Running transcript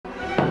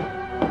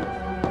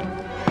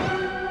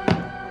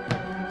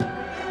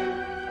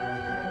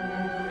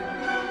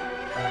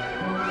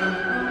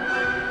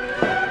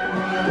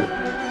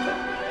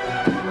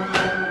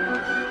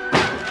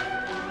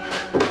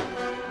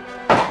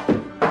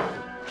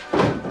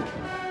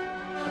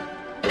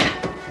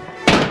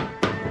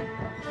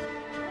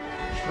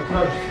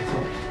Traži se to.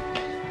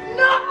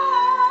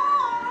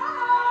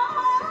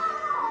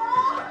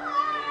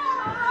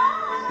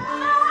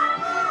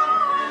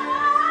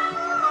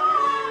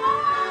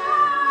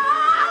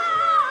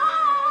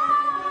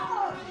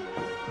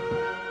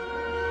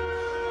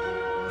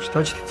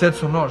 Šta će ti,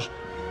 Ceco, nož?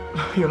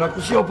 I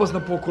onako si opasna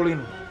po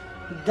okolinu.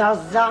 Da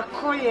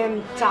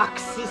zakoljem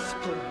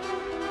taksistu.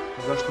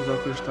 Zašto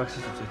zakolješ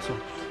taksistu, Ceco?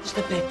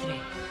 Šta, Petre,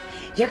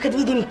 ja kad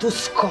vidim tu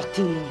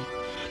skotinu,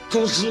 tu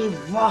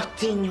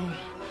životinju,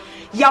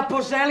 ja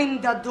poželim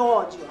da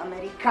dođu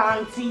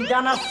Amerikanci i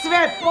da nas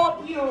sve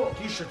pobiju.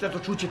 Tiše, Ceco,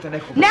 čućete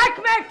nekog. Nek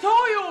me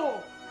čuju!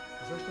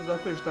 Zašto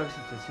zakolješ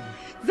taksistu, Cecilija?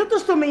 Zato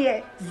što me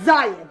je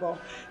zajebo,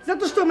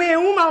 zato što me je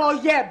umalo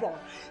jebo,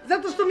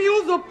 zato što mi je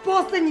uzeo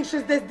poslednjih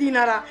 60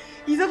 dinara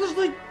i zato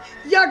što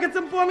ja kad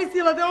sam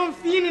pomislila da je on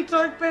fini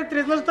čovjek,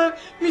 Petre, znaš šta,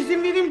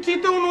 mislim, vidim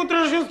čita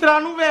unutrašnju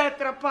stranu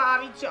vetra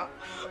Pavića.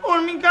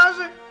 On mi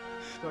kaže...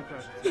 Šta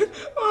kaže?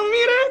 On mi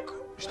je rekao.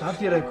 Šta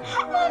ti je rekao?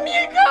 On mi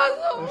je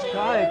kazao.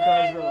 Šta je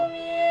kazao?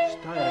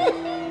 Šta je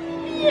rekao?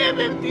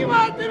 Jebem ti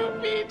materu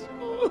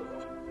pičku.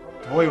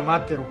 Tvoju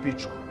materu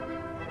pičku.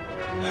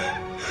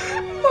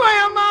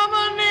 Moja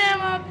mama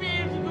nema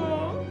pičku.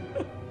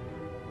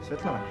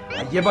 Svetlana,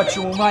 a jebat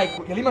ću mu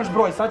majku. Jel imaš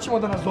broj? Sad ćemo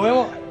da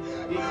nazovemo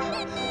i...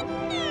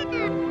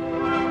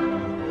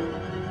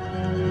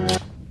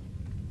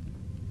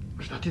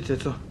 Šta ti,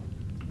 Ceco?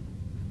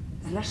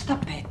 Znaš šta,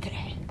 Petre?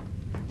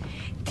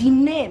 Ti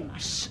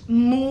nemaš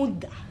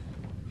muda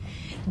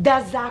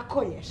da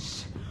zakolješ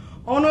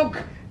onog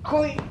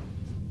koji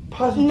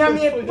nam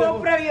je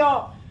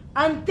popravio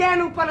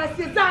antenu pa nas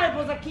je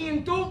zajebo za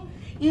kintu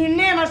i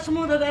nemaš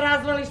muda da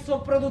razvališ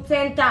svog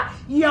producenta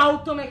i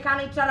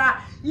automehaničara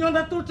i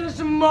onda tučeš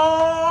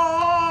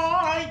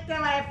moj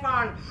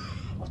telefon.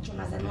 Hoću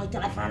nazad moj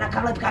telefon na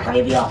kablet kakav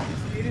je bio.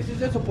 Smiri se,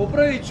 Ceco,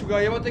 popravit ću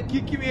ga, evo te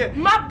Kiki mi je...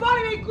 Ma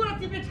boli me i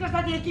kurac i pička,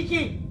 šta ti je,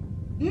 Kiki?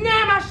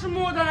 Nemaš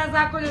muda da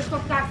zakolješ tog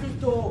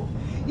taksistu.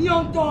 I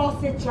on to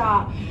osjeća.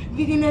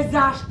 Vidi me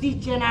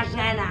zaštićena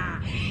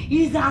žena.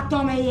 I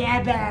zato me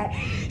jebe.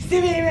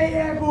 Svi me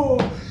jebu.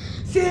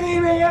 Svi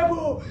me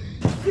jebu.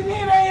 Svi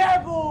me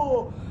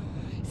jebu.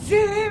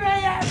 Svi me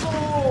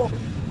jebu.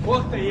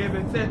 Ko te jebe,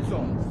 Ceco?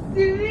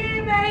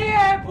 Svi me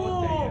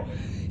jebu.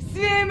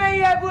 Svi me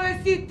jebu,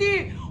 jesi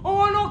ti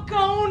ono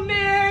kao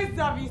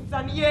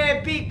nezavisan,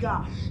 jebi ga.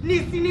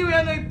 Nisi ni u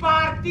jednoj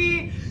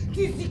partiji,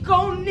 ti si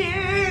kao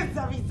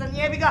nezavisan,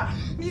 jebi ga.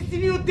 Nisi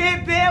ni u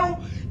DB-u,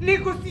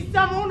 nego si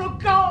samo ono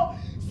kao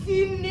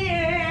si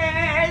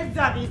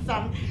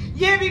nezavisan.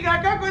 Jebi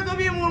ga, kako je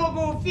dobijem ulogu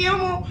u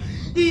filmu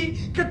i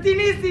kad ti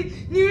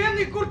nisi ni u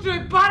jednoj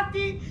kurčevoj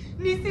partiji,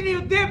 nisi ni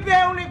u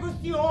DB-u, nego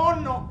si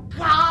ono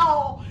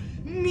kao,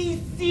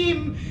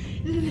 mislim,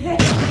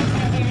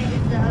 nezavisan.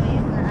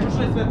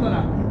 Slušaj,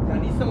 Svetlana, ja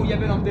nisam u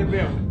jebenom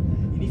DB-u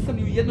i nisam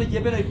ni u jednoj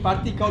jebenoj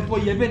partiji kao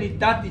tvoj jebeni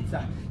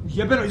tatica. U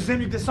jebenoj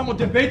zemlji gde samo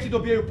debejci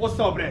dobijaju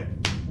posao, bre.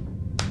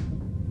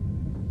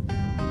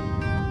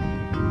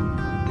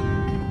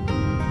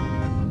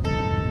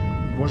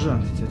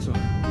 Obožavam ti, Ceco.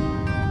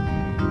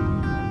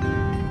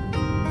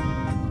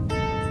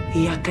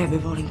 I ja tebe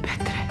volim,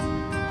 Petre.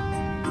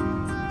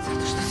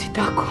 Zato što si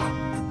tako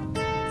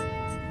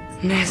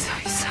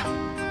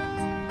nezavisan.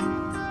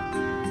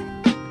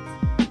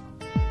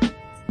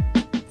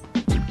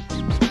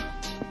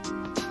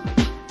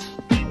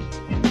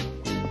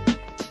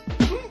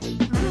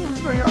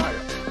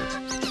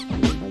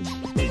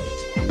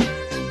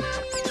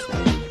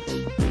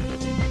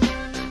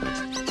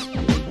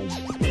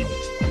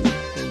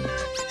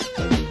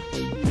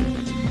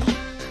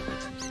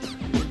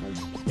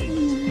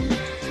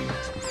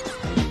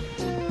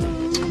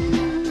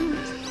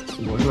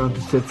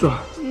 Ceco.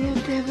 Ja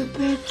tebe,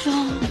 Peco.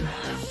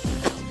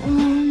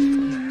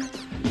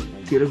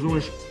 Ti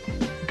razumeš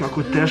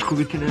kako je teško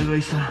biti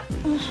nezavisan.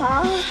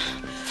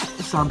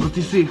 Sam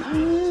protiv svih.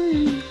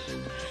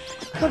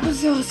 Kako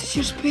se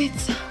osjećaš,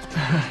 Peca?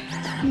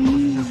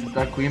 Osjećam se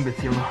tako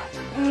imbecilno.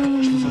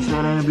 Što sam sve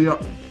vreme bio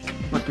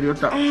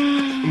patriota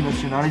i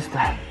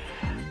nacionalista.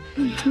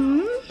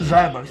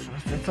 Zajebali su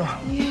nas, Ceco.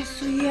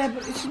 Jesu,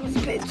 jebali su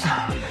nas, Peca.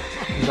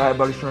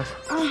 Zajebali su nas.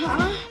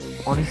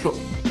 Oni su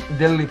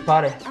delili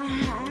pare.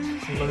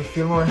 Snimali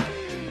filmove.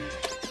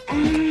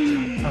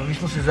 A mi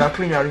smo se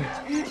zaklinjali.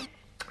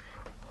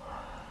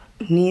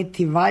 Nije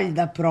ti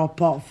valjda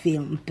propao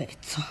film,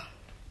 Peco?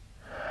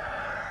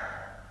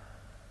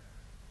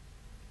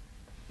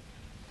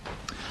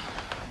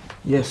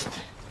 Jeste.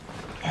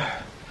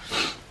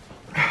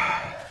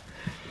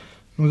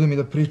 Nude mi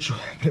da priču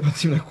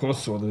prebacim na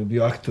Kosovo da bi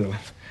bio aktuelan.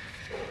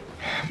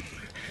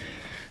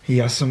 I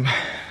ja sam...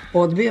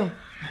 Odbio?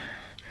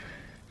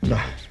 Da.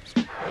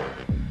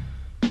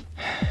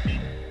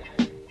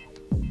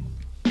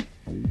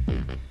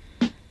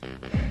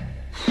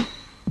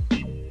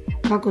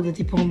 Kako da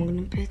ti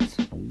pomognem,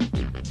 Peco?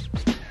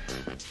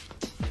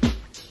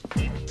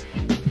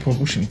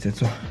 Pokuši mi,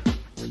 Ceco.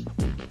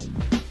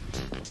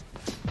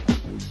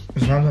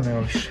 Znam da me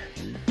voliš,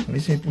 ali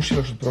nisam mi pušila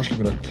još od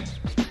prošlog rata.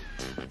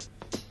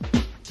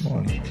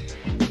 Molim te.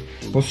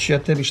 Poslije ću ja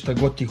tebi šta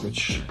god ti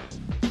hoćeš.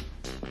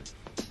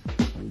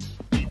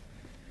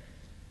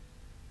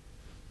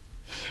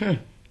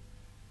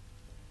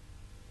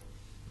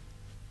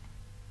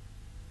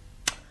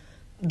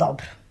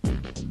 Dobro.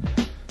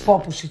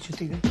 Popušit ću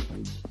ti ga.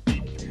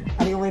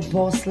 Ali ovo je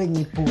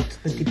posljednji put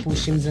da ti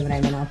pušim za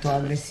vreme NATO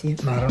agresije.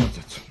 Naravno,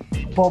 Ceco.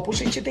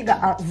 Popušit ću ti ga,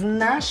 a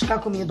znaš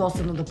kako mi je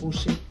dosadno da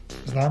pušim?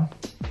 Znam.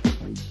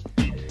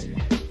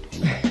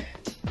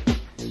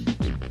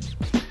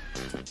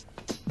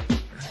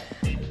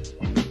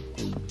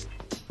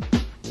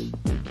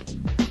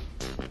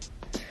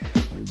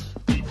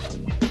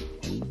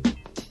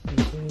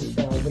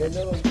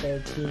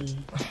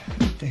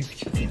 Tek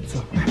ću,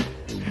 Ceco.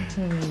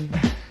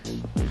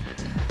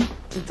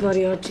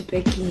 Otvori oči,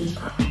 Peki.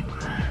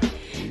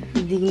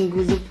 Digni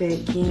guzu,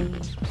 Peki.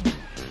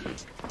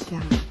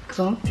 Tako.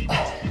 Tako.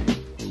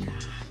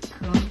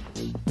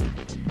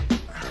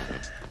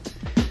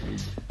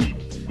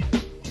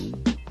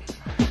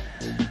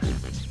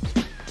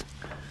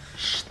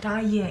 Šta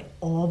je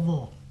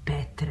ovo,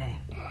 Petre?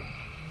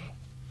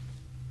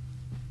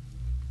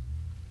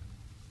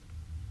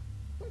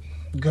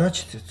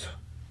 Gaći, Ceco.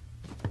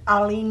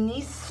 Ali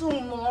nisu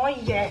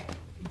moje.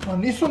 Pa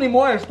nisu ni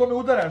moje, što me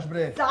udaraš,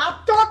 bre?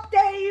 Zato te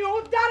i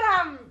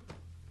udaram!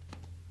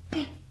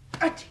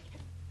 Ači.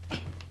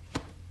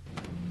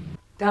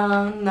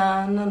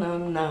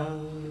 Ta-na-na-na-na.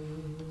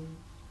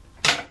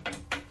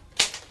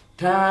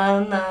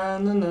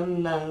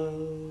 Ta-na-na-na-na.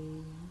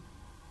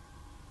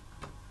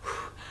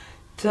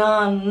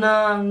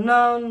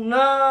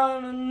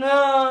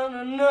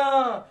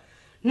 Ta-na-na-na-na-na-na.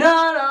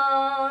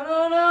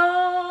 Na-na-na-na.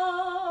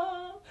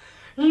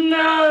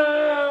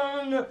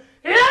 Na-na-na.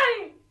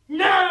 Hey!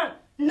 Na!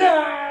 Na!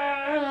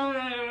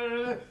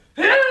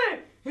 Hey!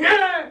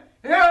 Hey!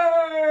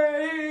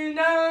 Hey!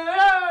 Na!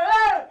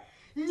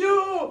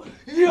 New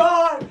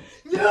York!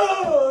 New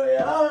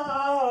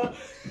York!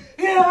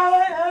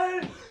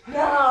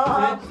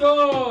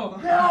 Ceco!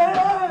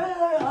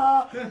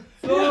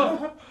 Ceco!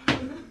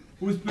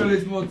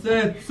 Uspjeli smo,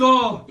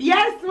 Ceco!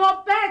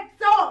 Jesmo,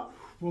 Peco!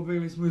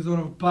 Pobegli smo iz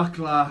onog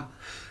pakla.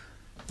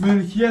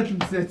 Manhattan,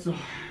 Ceco.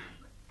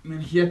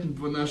 Manhattan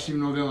pod našim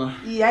nogama.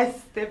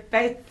 Jeste,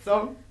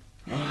 Peco.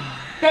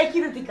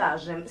 Peki da ti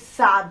kažem,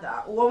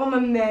 sada, u ovom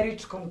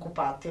američkom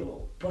kupatilu,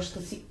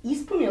 pošto si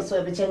ispunio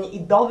svoje obećanje i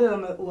doveo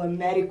me u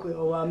Ameriku i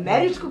ovo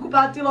američko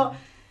kupatilo,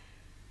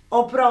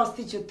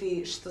 oprostit ću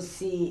ti što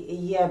si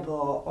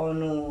jebo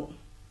onu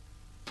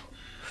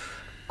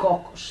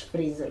kokoš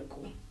frizerku.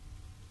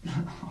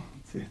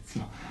 Ceco.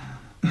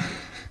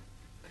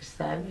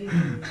 Šta bi?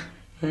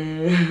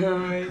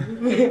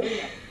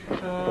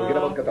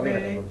 Pogledamo od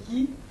Katarina.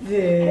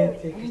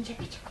 Čekaj.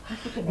 Dođete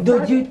tako tebe,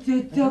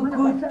 dođete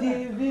tako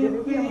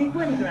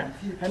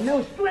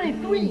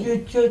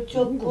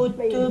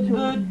tebe,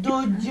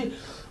 dođe...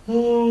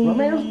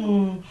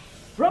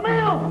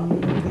 Romeo!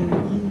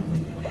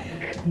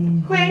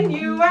 When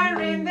you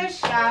are in the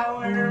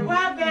shower,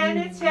 well then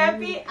it's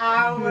happy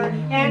hour.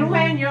 And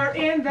when you're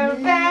in the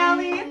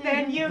valley,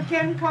 then you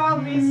can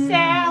call me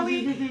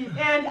Sally.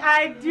 And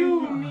I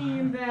do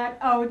mean that,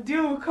 oh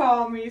do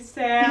call me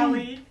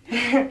Sally.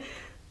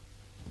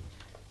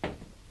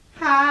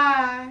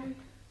 Hi.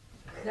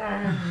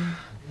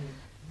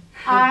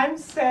 I'm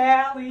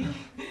Sally.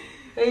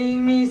 I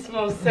mi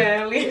smo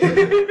Sally.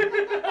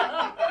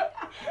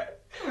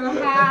 Well,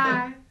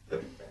 hi.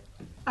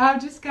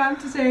 I've just come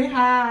to say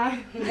hi.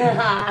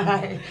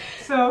 Hi.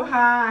 So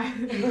hi.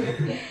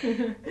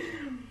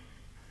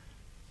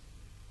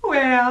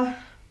 Well,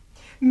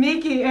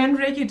 Mickey and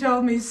Ricky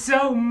told me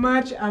so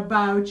much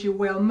about you.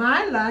 Well,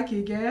 my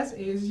lucky guess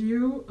is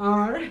you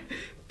are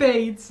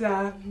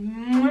pizza.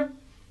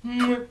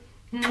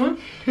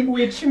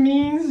 Which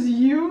means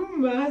you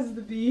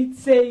must be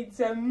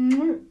Ceca.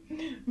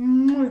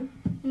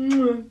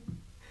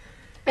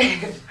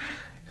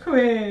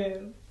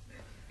 Well,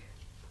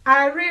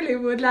 I really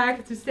would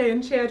like to stay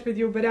and chat with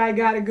you, but I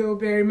gotta go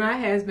bury my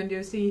husband,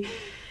 you see.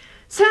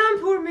 Some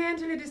poor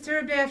mentally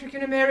disturbed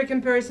African-American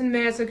person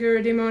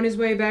massacred him on his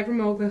way back from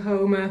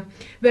Oklahoma.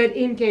 But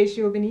in case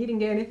you've been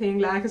eating anything,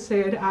 like I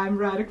said, I'm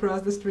right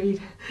across the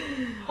street.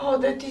 Oh,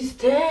 that is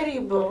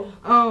terrible.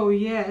 Oh,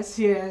 yes,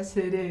 yes,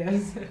 it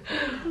is.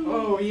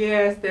 Oh,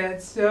 yes,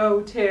 that's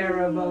so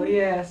terrible,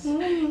 yes.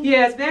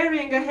 Yes,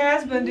 burying a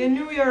husband in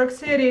New York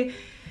City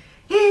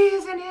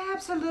is an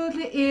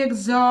absolutely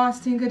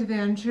exhausting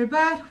adventure,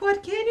 but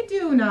what can you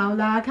do now?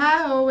 Like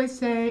I always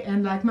say,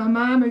 and like my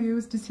mama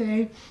used to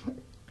say,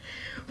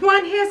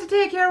 one has to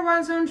take care of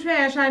one's own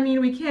trash. I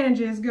mean, we can't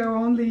just go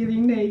on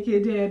leaving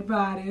naked dead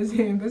bodies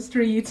in the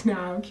streets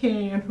now,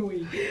 can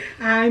we?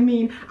 I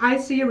mean, I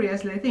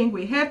seriously think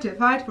we have to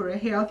fight for a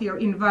healthier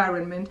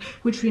environment,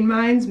 which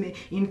reminds me,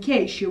 in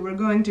case you were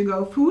going to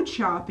go food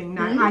shopping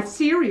now, I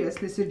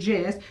seriously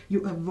suggest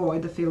you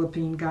avoid the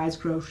Philippine guy's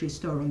grocery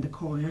store on the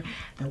corner.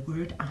 The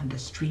word on the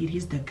street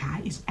is the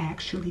guy is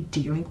actually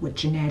dealing with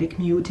genetic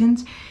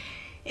mutants.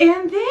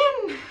 And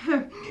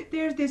then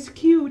there's this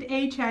cute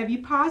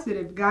HIV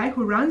positive guy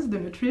who runs the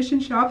nutrition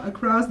shop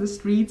across the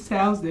street,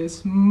 sells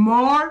this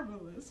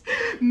marvelous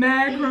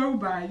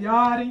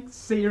macrobiotic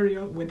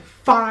cereal with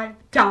 5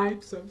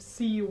 types of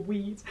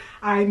seaweeds.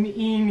 I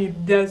mean,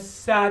 it does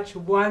such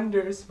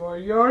wonders for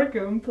your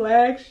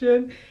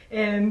complexion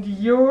and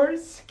your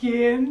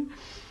skin.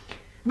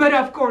 But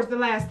of course, the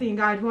last thing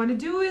I'd want to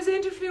do is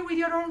interfere with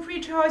your own free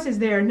choices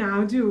there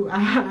now, do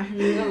I?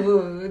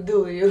 No,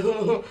 do you?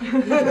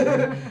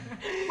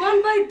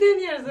 1 by 10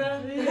 years, huh?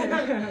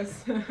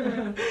 Yes.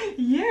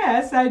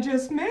 Yes, I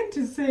just meant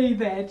to say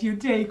that you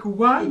take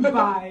 1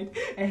 bite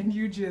and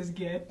you just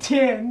get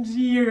 10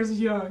 years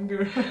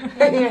younger.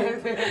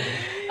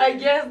 I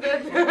guess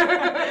that.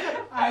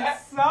 I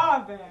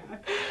saw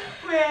that.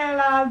 Well,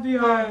 I'll be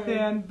off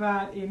then,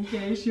 but in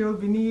case you'll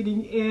be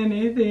needing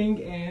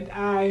anything, and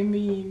I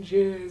mean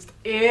just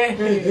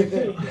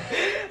anything.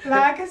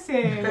 Like I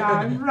said,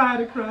 I'm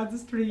right across the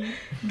street.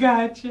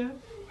 Gotcha.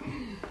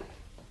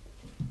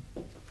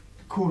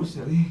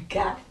 Kurseli.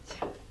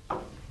 Gotcha.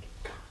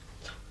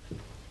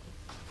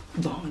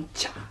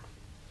 Donća.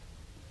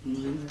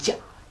 Ninja.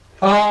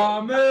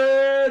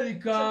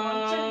 Amerika!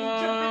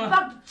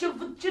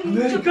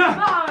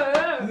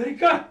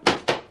 Amerika!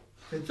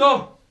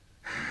 Ceco!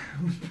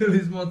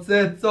 Uspjeli smo,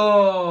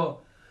 Ceco!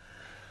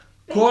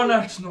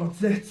 Konačno,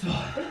 Ceco!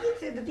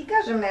 Pridice, da ti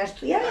kažem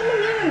nešto, ja imam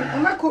jedan,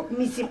 onako,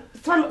 mislim,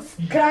 stvarno,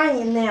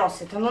 krajnje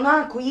neosetan,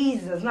 onako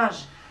iza, znaš,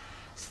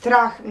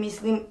 strah,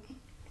 mislim,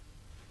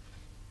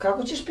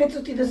 kako ćeš, Peco,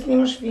 ti da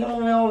snimaš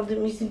filmove ovde,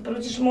 mislim,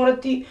 prvo ćeš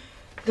morati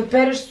da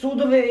pereš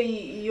sudove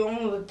i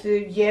ono, da te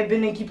jebe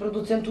neki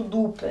producent u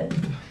dupe.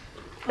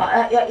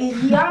 Pa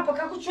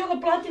kako ću ja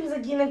da platim za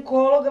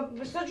ginekologa,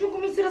 šta ću ako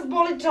mi se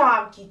razboli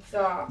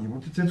čavkica?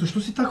 Jebote, Ceco, što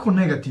si tako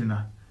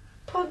negativna?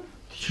 Pa...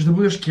 Ti ćeš da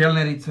budeš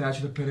kelnerica, ja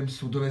ću da perem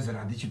sudove,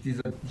 zaradit ću ti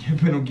za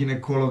jebenog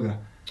ginekologa.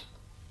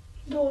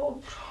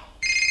 Dobro.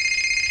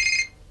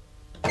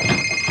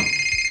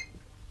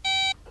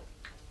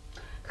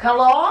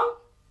 Halo?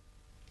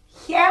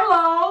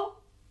 Hello?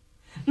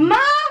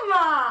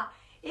 Mama!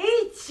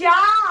 Ej,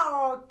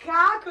 čao!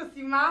 Kako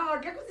si,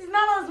 mama? Kako si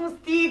znala da smo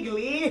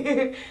stigli?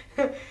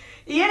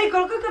 Jeli,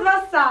 koliko je kod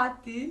vas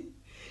sati?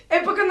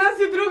 E, pa kod nas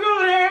je drugo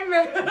vreme.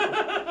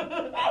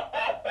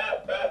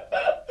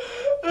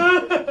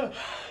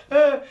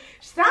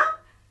 Šta?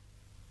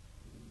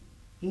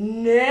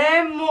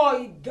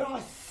 Nemoj da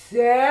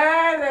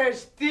sereš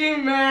ti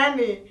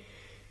meni.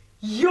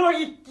 Jo,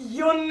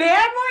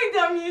 nemoj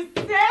da mi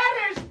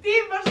sereš ti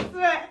baš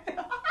sve.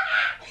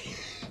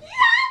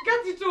 Kad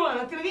si čula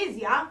na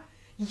televiziji, a?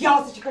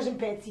 Ja se ću kažem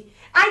Peci.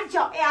 Ajde,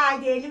 čao,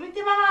 ajde, ljubim te,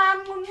 mama.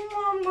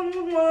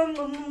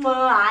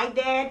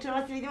 Ajde,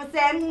 čujemo se, vidimo se.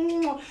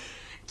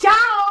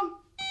 Ćao.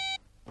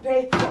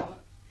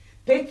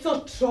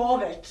 Peco,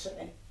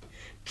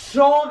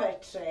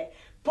 čoveče,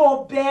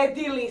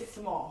 pobedili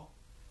smo.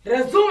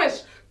 Razumeš?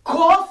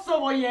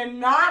 Kosovo je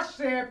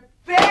naše,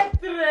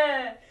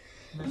 Petre.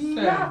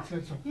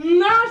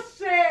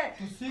 Naše,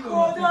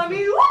 ko da mi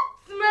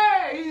ucme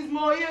iz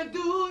moje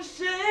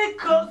duše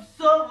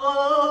Kosovo.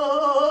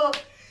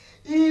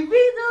 I vidim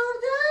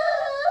da...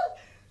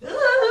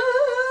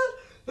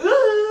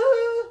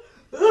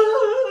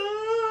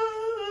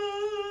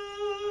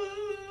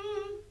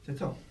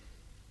 Ceco,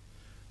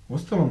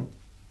 uostalom,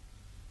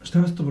 šta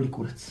nas to boli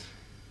kurac?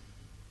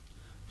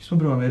 Mi smo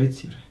bre u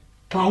Americi, bre.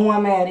 Pa u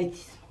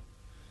Americi smo.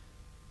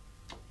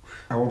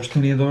 A uopšte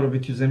nije dobro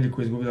biti u zemlji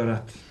koja je izgubila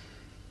rat.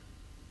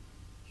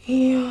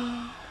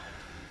 Ja...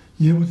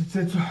 Jebote,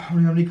 Ceco,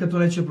 oni nam nikad to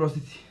neće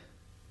oprostiti.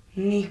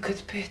 Nikad,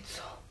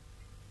 Peco.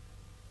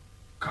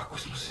 Kako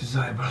smo se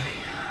zajebali.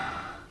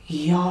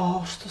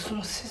 Jao, što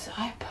smo se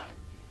zajebali.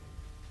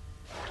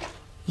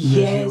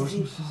 Jezivo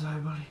smo se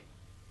zajebali.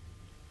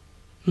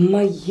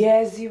 Ma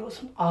jezivo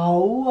smo,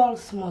 ali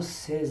smo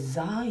se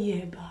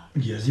zajebali.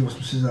 Jezivo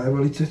smo se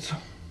zajebali, Ceco.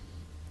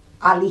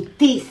 Ali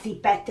ti si,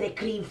 Petre,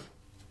 kriv.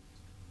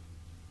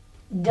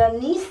 Da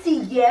nisi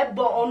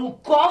jebo onu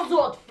kozu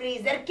od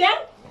frizerke,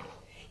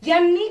 ja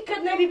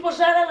nikad ne bi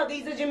poželjela da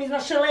izađem iz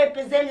naše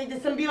lepe zemlje gdje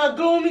sam bila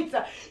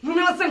glumica.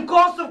 Imala sam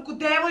kosovku,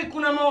 devojku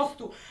na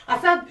mostu.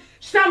 A sad,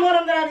 šta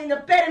moram da radim?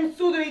 Da perem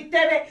sudove i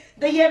tebe,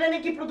 da jebe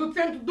neki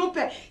producent u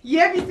dupe?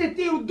 Jebi se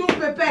ti u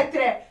dupe,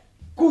 Petre!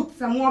 Kud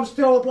sam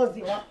uopšte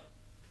odlazila?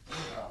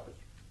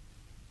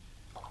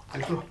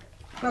 Ceco.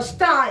 Pa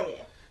šta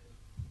je?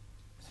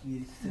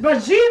 Smiri se. Ba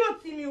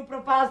život si mi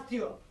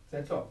upropastio!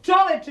 Ceco.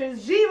 Čoveče,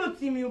 život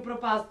si mi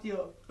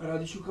upropastio!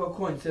 Radit ću kao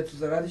konj, Ceco,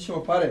 zaradit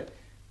ćemo pare.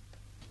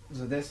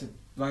 Za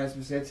 10-12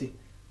 mjeseci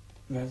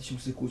vratit ćemo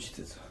se kući,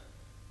 Ceco.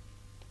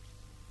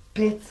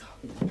 Peco.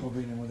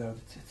 Pobegnemo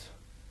odavde, Ceco.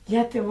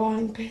 Ja te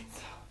volim,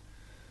 Peco.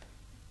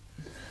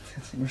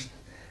 Ceco, imaš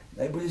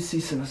najbolje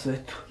sise na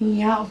svetu.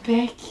 Jao,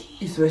 Peki.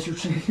 I sve ću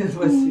učiniti da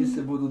tvoje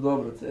sise budu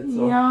dobro,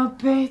 Ceco. Jao,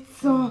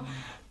 Peco.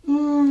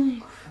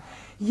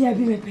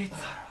 Jebi me,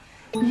 Peco.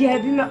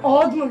 Jebi me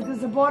odmah da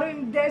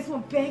zaboravim gde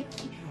smo,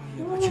 Peki.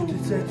 Jebat ću te,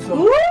 Ceco.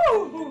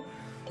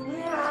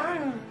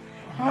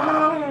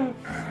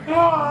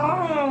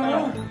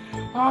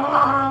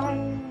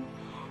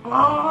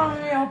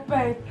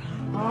 Opet.